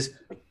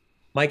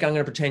Mike, I'm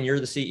going to pretend you're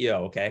the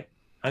CEO, okay?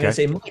 I'm going to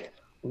say, Mike,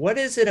 what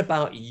is it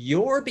about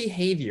your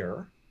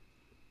behavior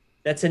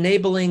that's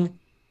enabling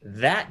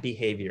that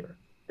behavior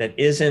that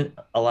isn't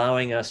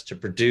allowing us to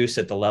produce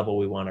at the level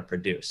we want to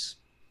produce?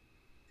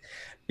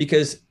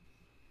 Because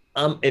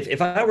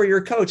if I were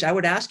your coach, I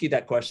would ask you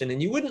that question,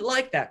 and you wouldn't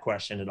like that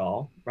question at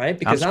all, right?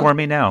 Because I'm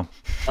squirmy now.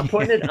 I'm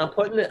putting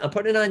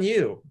it on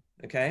you,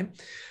 okay?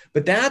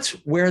 But that's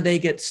where they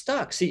get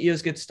stuck.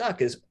 CEOs get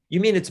stuck. Is, you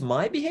mean it's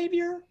my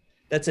behavior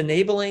that's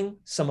enabling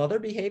some other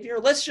behavior?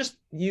 Let's just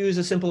use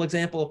a simple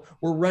example.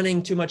 We're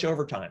running too much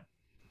overtime,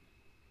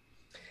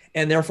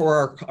 and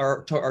therefore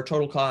our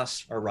total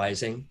costs are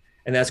rising.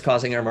 and that's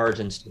causing our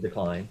margins to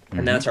decline. And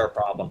Mm-hmm. that's our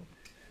problem.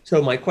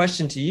 So my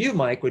question to you,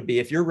 Mike, would be,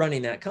 if you're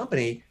running that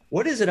company,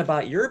 what is it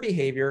about your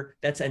behavior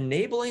that's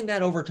enabling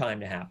that overtime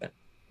to happen?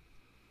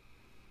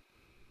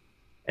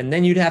 And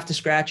then you'd have to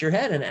scratch your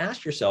head and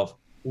ask yourself,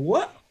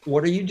 what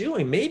are you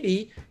doing?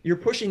 Maybe you're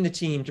pushing the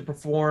team to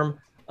perform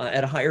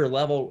at a higher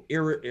level,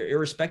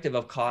 irrespective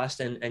of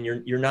cost, and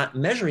you're not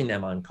measuring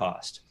them on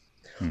cost.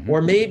 Mm-hmm.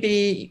 Or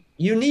maybe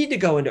you need to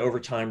go into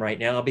overtime right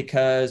now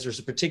because there's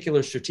a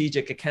particular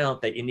strategic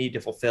account that you need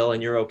to fulfill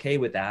and you're okay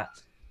with that.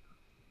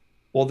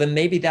 Well, then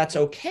maybe that's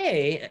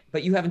okay,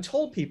 but you haven't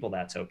told people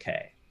that's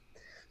okay.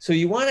 So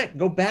you want to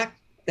go back.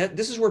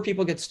 This is where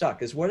people get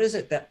stuck, is what is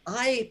it that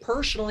I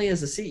personally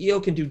as a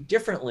CEO can do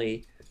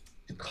differently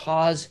to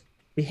cause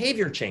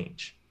behavior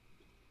change?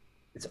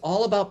 It's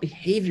all about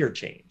behavior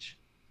change.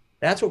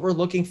 That's what we're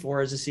looking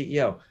for as a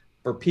CEO.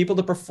 For people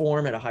to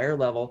perform at a higher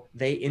level,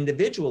 they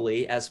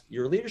individually, as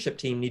your leadership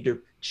team, need to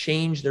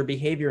change their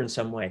behavior in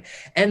some way.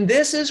 And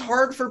this is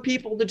hard for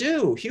people to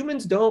do.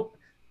 Humans don't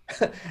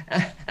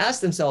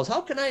ask themselves,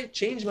 how can I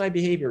change my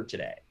behavior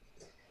today?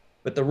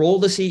 But the role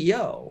of the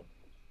CEO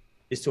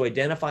is to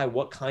identify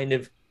what kind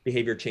of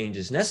behavior change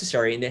is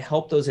necessary and to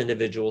help those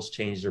individuals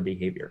change their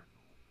behavior.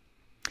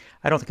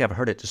 I don't think I've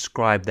heard it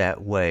described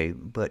that way,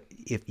 but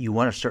if you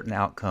want a certain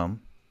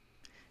outcome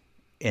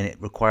and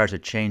it requires a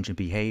change in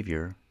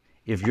behavior,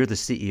 if you're the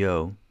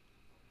CEO,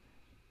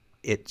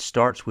 it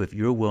starts with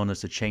your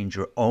willingness to change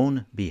your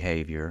own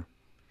behavior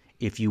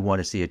if you want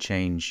to see a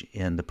change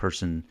in the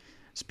person's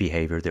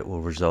behavior that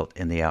will result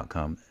in the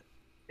outcome.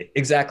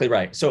 Exactly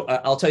right. So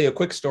I'll tell you a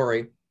quick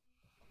story.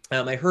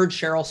 I heard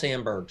Sheryl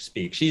Sandberg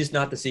speak. She's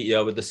not the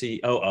CEO, but the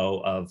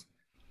COO of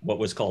what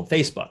was called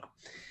Facebook.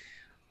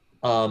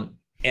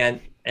 And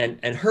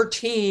her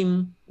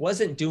team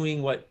wasn't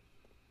doing what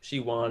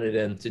she wanted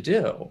them to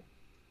do.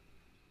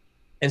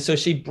 And so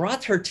she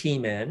brought her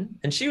team in,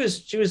 and she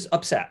was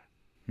upset.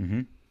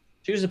 Mm-hmm.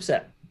 She was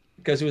upset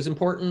because it was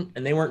important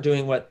and they weren't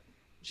doing what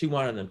she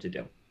wanted them to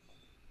do.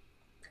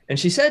 And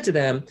she said to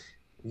them,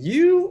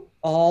 you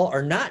all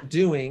are not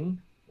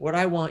doing what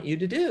I want you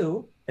to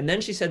do. And then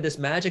she said this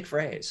magic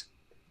phrase,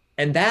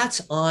 and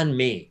that's on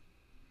me.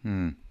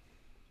 When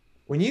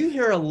you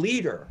hear a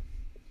leader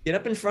get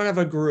up in front of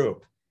a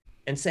group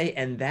and say,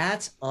 and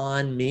that's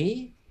on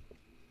me,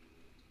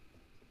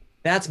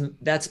 that's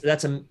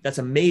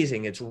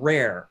amazing. It's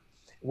rare.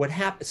 What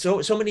happened?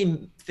 So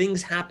many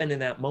things happen in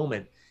that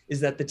moment is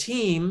that the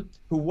team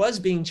who was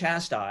being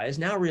chastised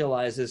now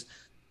realizes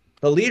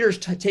the leader's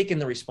taken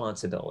the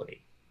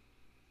responsibility,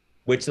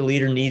 which the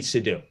leader needs to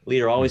do.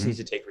 Leader always needs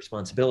to take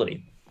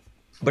responsibility.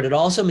 But it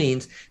also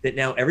means that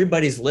now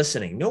everybody's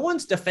listening. No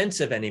one's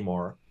defensive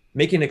anymore,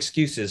 making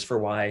excuses for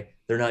why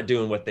they're not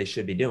doing what they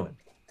should be doing.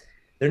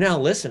 They're now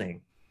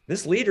listening.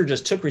 This leader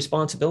just took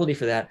responsibility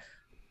for that.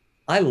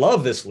 I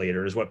love this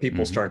leader is what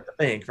people start to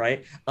think,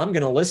 right? I'm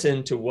going to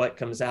listen to what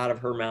comes out of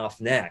her mouth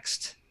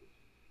next.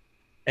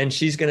 And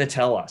she's going to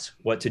tell us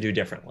what to do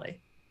differently.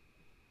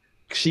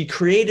 She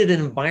created an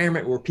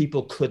environment where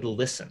people could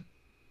listen,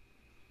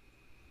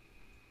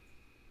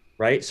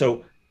 right?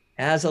 So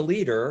as a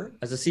leader,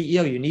 as a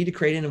CEO, you need to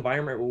create an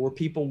environment where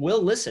people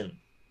will listen.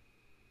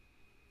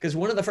 Because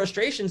one of the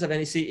frustrations of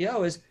any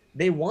CEO is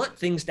they want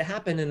things to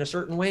happen in a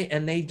certain way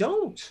and they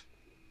don't.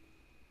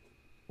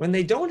 When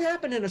they don't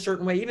happen in a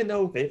certain way, even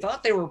though they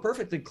thought they were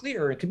perfectly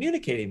clear in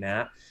communicating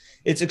that,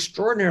 it's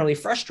extraordinarily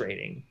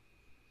frustrating.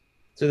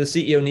 So the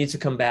CEO needs to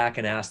come back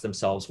and ask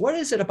themselves, what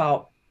is it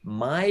about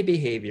my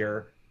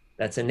behavior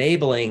that's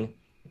enabling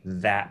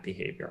that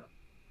behavior?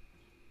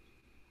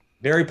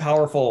 Very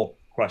powerful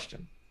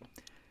question.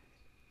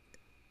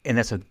 And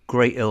that's a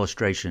great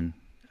illustration.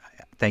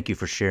 Thank you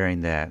for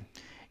sharing that.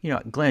 You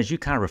know, Glenn, as you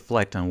kind of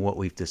reflect on what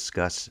we've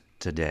discussed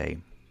today,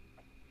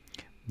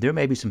 there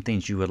may be some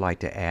things you would like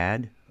to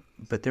add,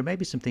 but there may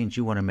be some things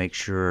you want to make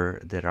sure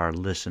that our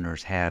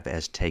listeners have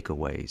as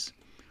takeaways.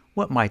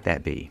 What might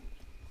that be?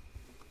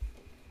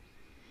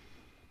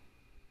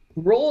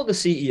 The role of the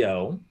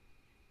CEO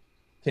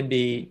can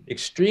be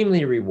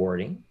extremely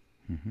rewarding.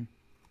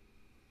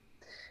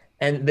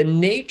 And the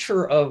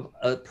nature of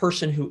a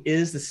person who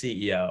is the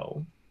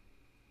CEO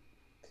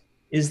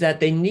is that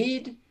they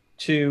need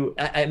to,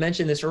 I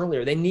mentioned this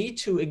earlier, they need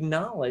to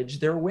acknowledge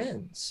their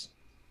wins.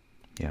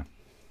 Yeah.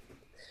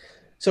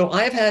 So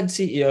I've had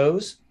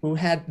CEOs who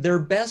had their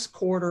best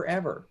quarter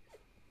ever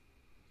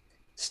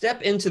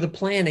step into the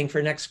planning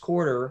for next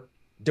quarter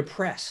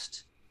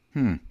depressed.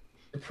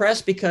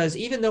 Depressed because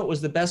even though it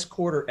was the best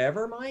quarter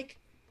ever, Mike,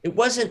 it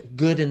wasn't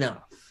good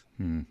enough.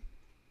 And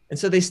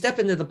so they step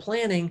into the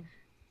planning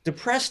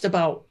depressed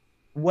about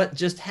what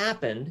just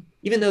happened,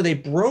 even though they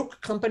broke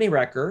company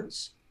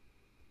records.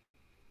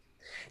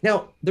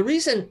 Now, the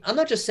reason I'm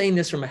not just saying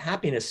this from a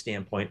happiness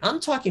standpoint, I'm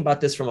talking about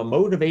this from a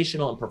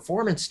motivational and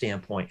performance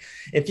standpoint.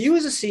 If you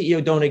as a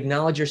CEO don't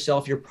acknowledge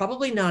yourself, you're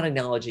probably not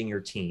acknowledging your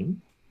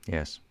team.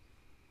 Yes.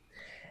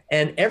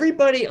 And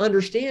everybody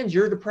understands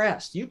you're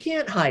depressed. You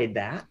can't hide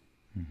that.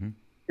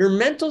 Your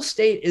mental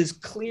state is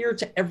clear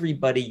to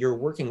everybody you're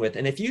working with.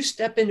 And if you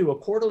step into a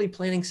quarterly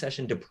planning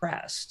session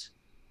depressed,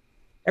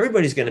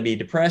 everybody's going to be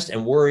depressed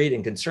and worried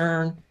and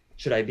concerned.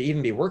 Should I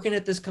even be working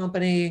at this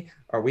company?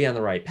 Are we on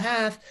the right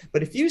path?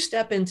 But if you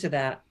step into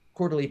that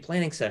quarterly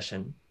planning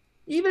session,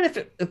 even if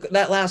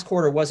that last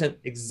quarter wasn't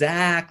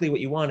exactly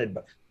what you wanted,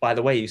 but by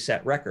the way, you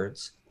set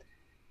records,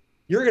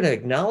 you're going to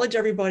acknowledge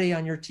everybody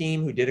on your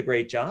team who did a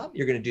great job.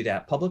 You're going to do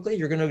that publicly.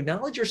 You're going to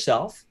acknowledge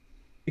yourself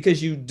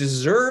because you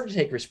deserve to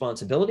take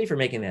responsibility for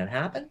making that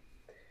happen.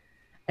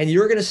 And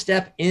you're going to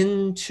step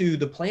into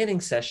the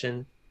planning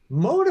session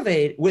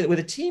motivated with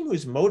a team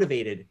who's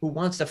motivated, who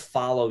wants to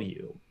follow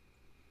you.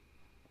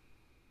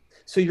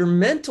 So your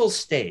mental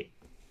state,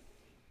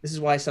 this is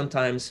why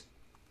sometimes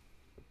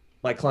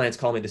my clients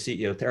call me the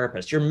CEO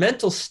therapist. Your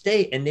mental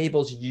state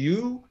enables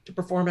you to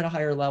perform at a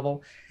higher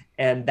level.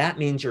 And that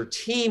means your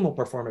team will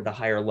perform at a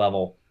higher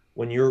level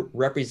when you're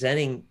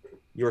representing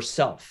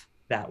yourself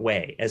that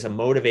way as a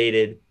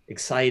motivated,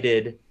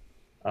 excited,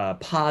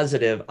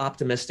 positive,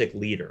 optimistic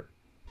leader.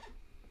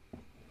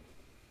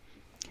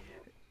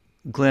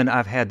 Glenn,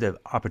 I've had the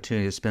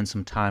opportunity to spend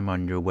some time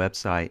on your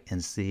website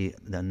and see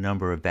the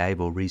number of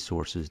valuable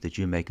resources that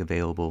you make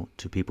available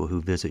to people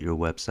who visit your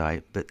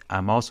website. But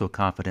I'm also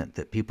confident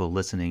that people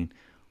listening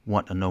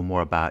want to know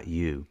more about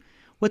you.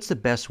 What's the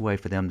best way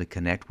for them to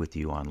connect with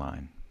you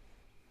online?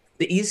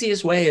 The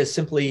easiest way is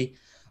simply,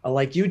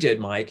 like you did,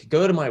 Mike,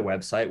 go to my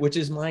website, which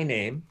is my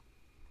name,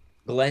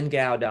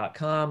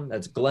 glenngow.com.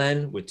 That's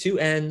Glenn with 2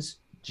 N's,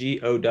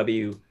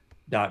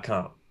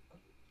 GOW.com.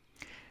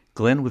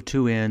 Glenn with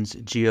 2 N's,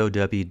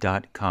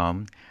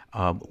 GOW.com.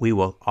 We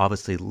will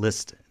obviously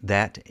list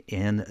that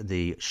in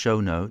the show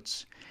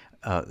notes.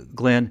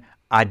 Glenn,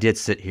 I did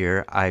sit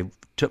here. I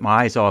took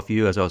my eyes off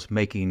you as I was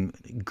making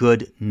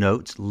good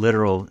notes,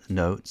 literal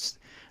notes.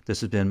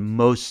 This has been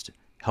most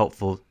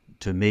helpful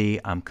to me.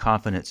 I'm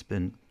confident it's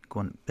been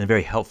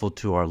very helpful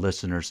to our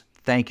listeners.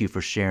 Thank you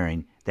for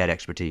sharing that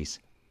expertise.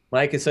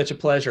 Mike, it's such a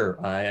pleasure.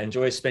 I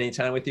enjoy spending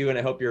time with you, and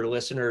I hope your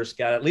listeners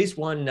got at least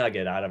one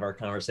nugget out of our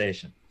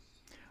conversation.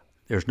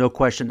 There's no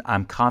question.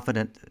 I'm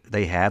confident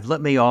they have.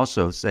 Let me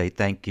also say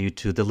thank you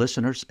to the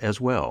listeners as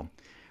well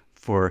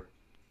for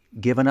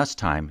giving us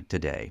time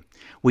today.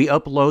 We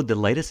upload the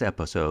latest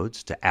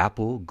episodes to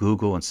Apple,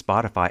 Google, and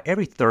Spotify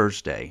every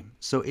Thursday.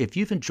 So if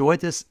you've enjoyed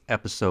this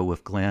episode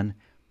with Glenn,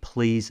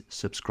 please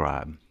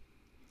subscribe.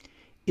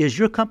 Is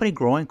your company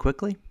growing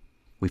quickly?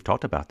 We've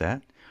talked about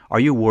that. Are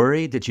you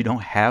worried that you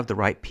don't have the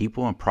right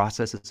people and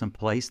processes in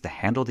place to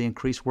handle the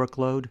increased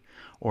workload?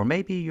 Or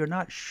maybe you're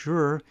not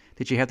sure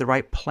that you have the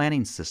right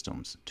planning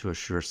systems to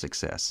assure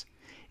success.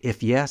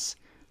 If yes,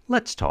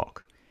 let's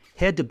talk.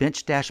 Head to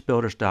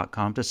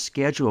bench-builders.com to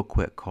schedule a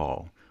quick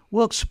call.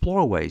 We'll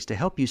explore ways to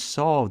help you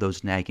solve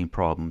those nagging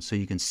problems so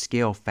you can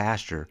scale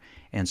faster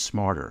and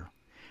smarter.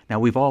 Now,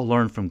 we've all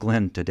learned from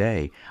Glenn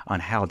today on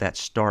how that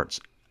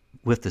starts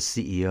with the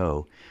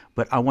CEO,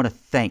 but I want to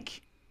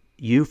thank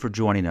you for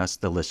joining us,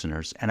 the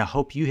listeners, and I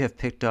hope you have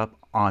picked up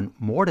on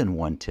more than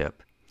one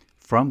tip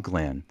from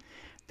Glenn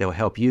that will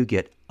help you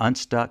get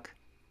unstuck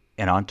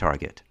and on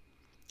target.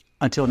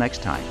 Until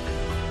next time.